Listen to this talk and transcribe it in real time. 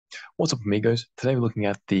What's up, amigos? Today we're looking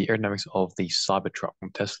at the aerodynamics of the Cybertruck from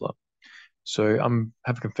Tesla. So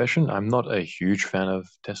have a confession, I'm not a huge fan of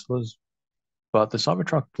Teslas, but the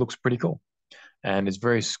Cybertruck looks pretty cool. And it's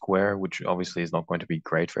very square, which obviously is not going to be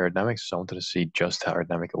great for aerodynamics. So I wanted to see just how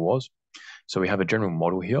aerodynamic it was. So we have a general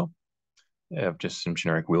model here of just some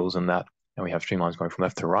generic wheels and that. And we have streamlines going from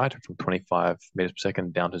left to right from 25 meters per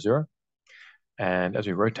second down to 0. And as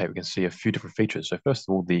we rotate, we can see a few different features. So first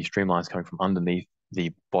of all, the streamlines coming from underneath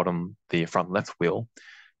the front left wheel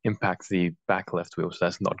impact the back left wheel, so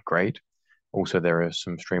that's not great. Also, there are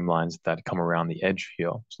some streamlines that come around the edge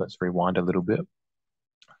here. So let's rewind a little bit.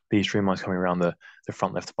 These streamlines coming around the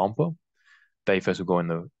front left bumper, they first will go in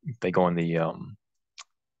the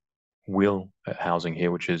wheel housing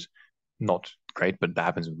here, which is not great, but that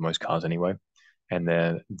happens with most cars anyway. And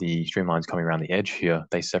then the streamlines coming around the edge here,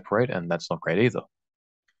 they separate, and that's not great either.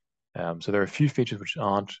 So there are a few features which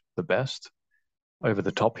aren't the best. Over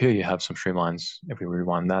the top here, you have some streamlines. If we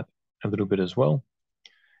rewind that a little bit as well,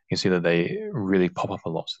 you can see that they really pop up a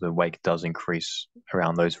lot. So the wake does increase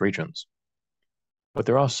around those regions. But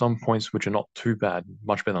there are some points which are not too bad,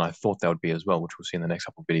 much better than I thought they would be as well, which we'll see in the next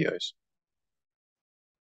couple of videos.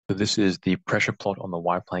 So this is the pressure plot on the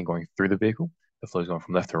Y-plane going through the vehicle. The flow is going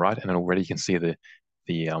from left to right, and then already you can see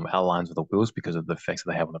the outlines of the wheels because of the effects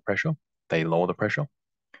that they have on the pressure. They lower the pressure.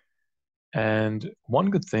 And one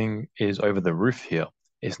good thing is over the roof here,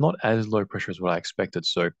 it's not as low pressure as what I expected.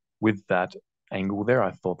 So with that angle there,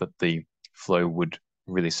 I thought that the flow would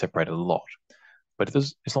really separate a lot. But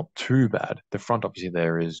it's not too bad. The front, obviously,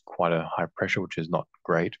 there is quite a high pressure, which is not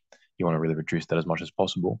great. You want to really reduce that as much as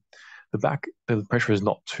possible. The back, the pressure is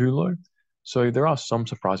not too low. So there are some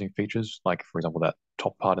surprising features, like, for example, that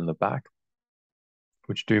top part in the back,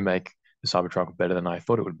 which do make the Cybertruck better than I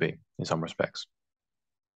thought it would be in some respects.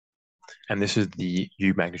 And this is the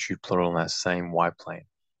U magnitude plot on that same Y plane,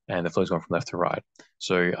 and the flow is going from left to right.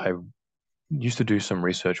 So I used to do some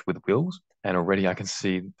research with wheels, and already I can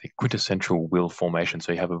see the quintessential wheel formation.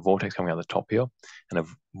 So you have a vortex coming out the top here, and a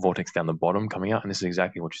vortex down the bottom coming out, and this is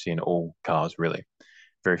exactly what you see in all cars, really.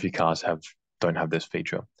 Very few cars don't have this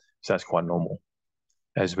feature, so that's quite normal.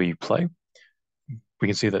 As we play, we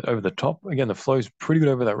can see that over the top, again, the flow is pretty good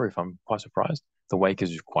over that roof. I'm quite surprised. The wake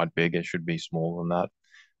is quite big. It should be smaller than that.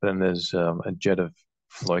 But then there's a jet of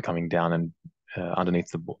flow coming down and underneath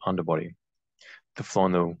the underbody. The flow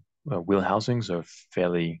in the wheel housings are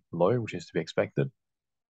fairly low, which is to be expected.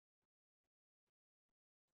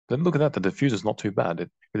 Then look at that. The diffuser is not too bad. It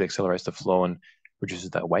really accelerates the flow and reduces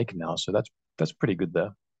that wake now. So that's pretty good there.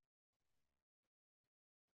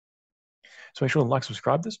 So make sure to like,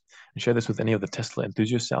 subscribe this, and share this with any of the Tesla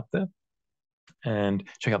enthusiasts out there. And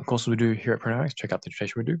check out the courses we do here at Aerodynamics. Check out the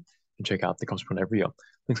education we do, and check out the courses we run every year.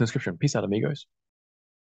 Links in the description. Peace out, amigos.